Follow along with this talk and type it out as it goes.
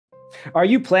Are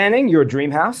you planning your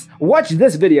dream house? Watch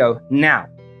this video now.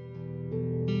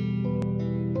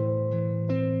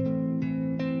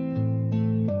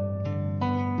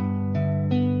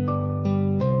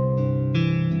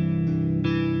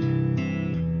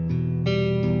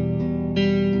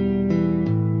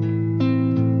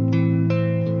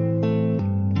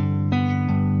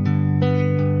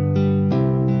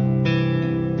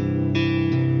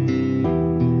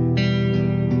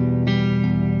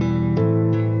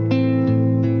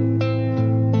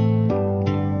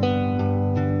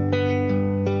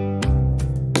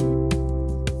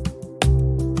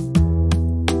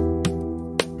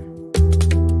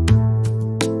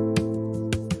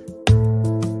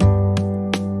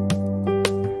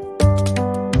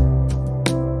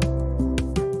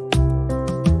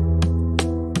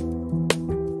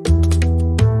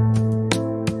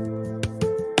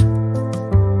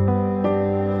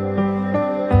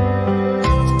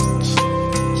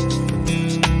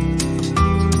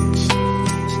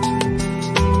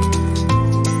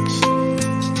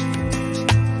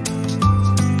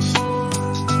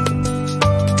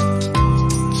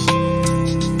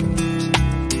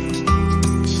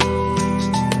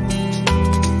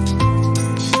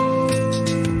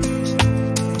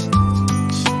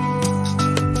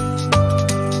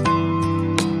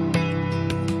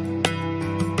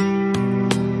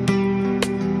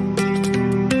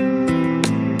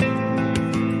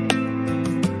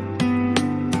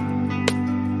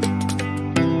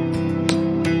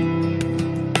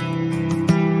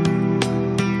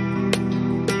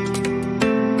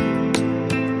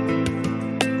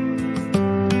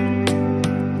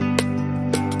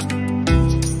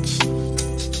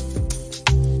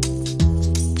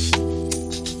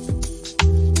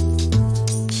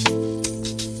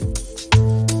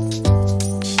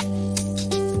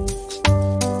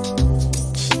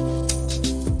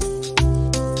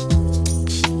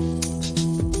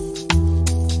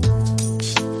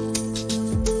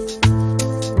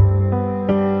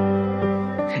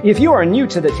 If you are new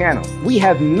to the channel, we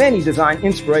have many design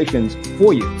inspirations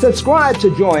for you. Subscribe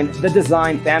to join the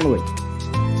design family.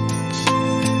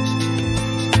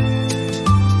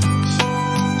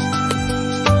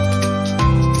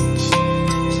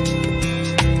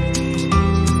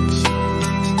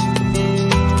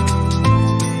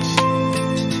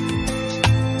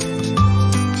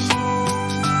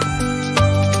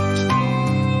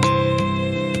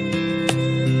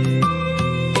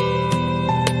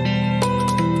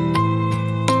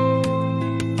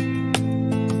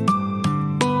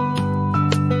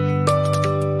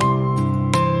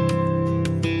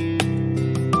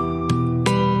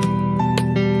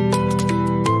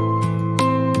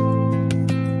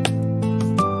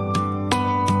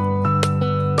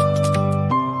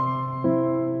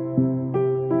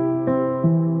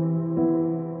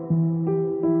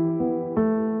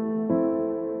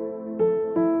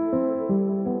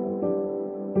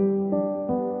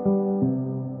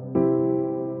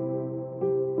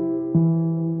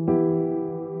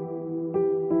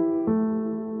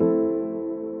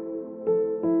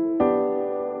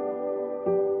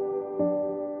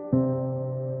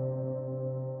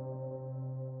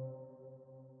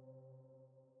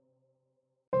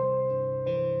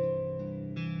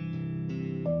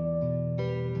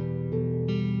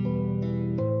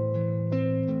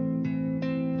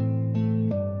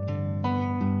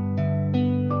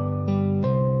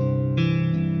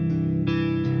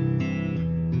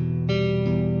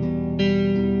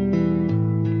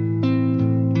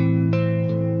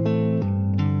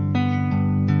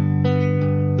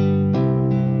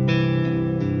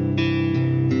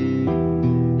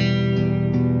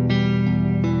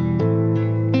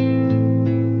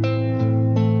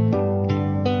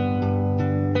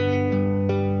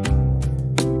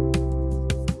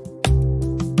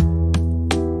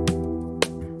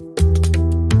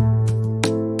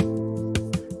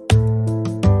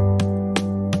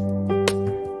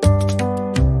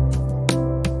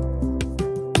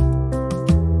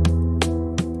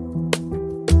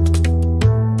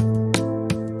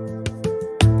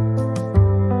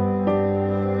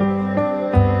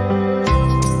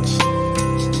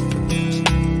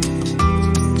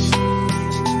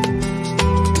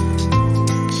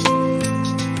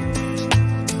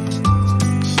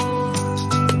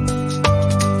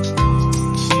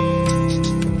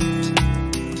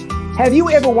 Have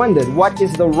you ever wondered what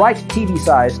is the right TV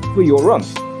size for your room?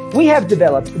 We have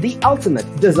developed the ultimate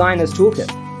designer's toolkit.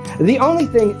 The only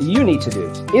thing you need to do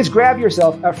is grab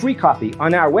yourself a free copy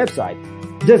on our website,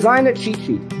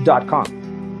 designercheatsheet.com.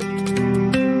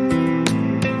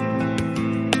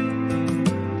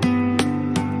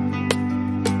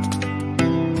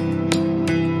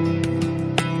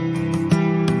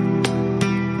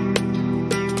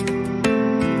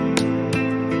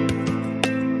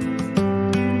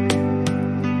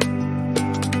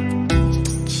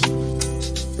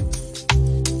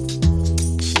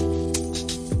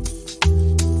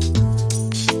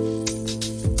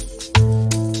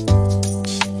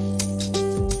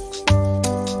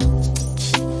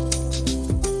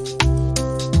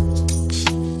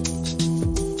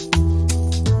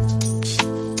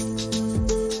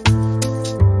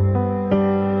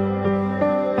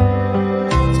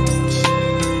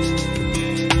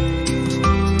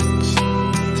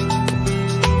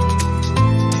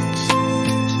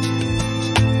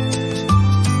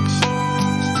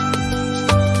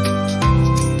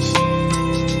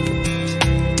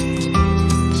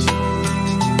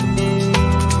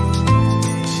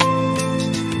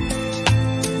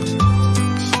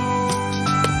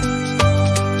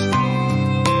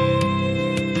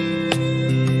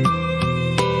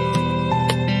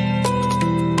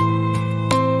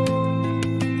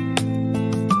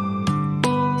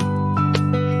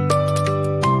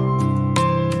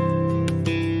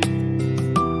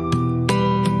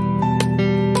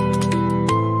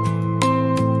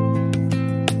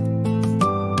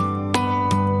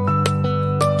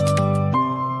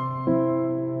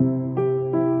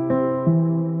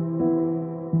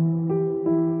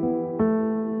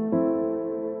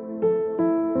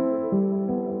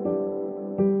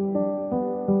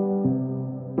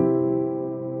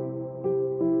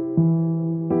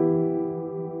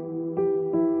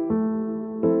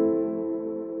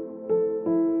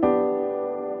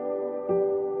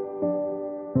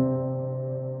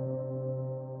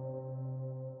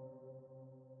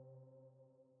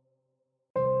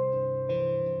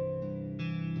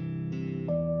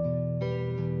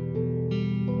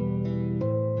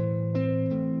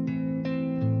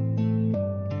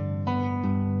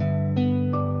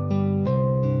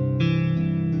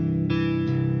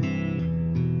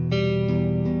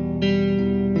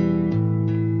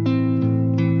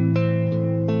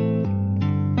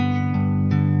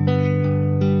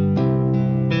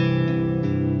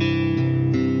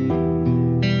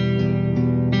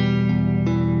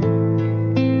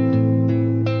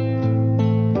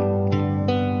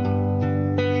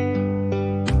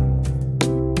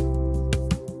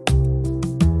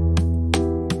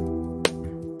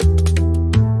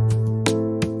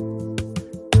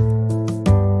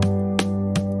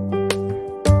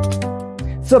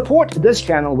 Support this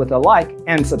channel with a like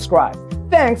and subscribe.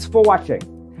 Thanks for watching.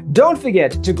 Don't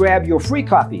forget to grab your free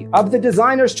copy of the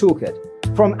Designer's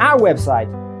Toolkit from our website,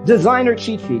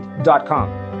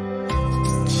 designercheatsheet.com.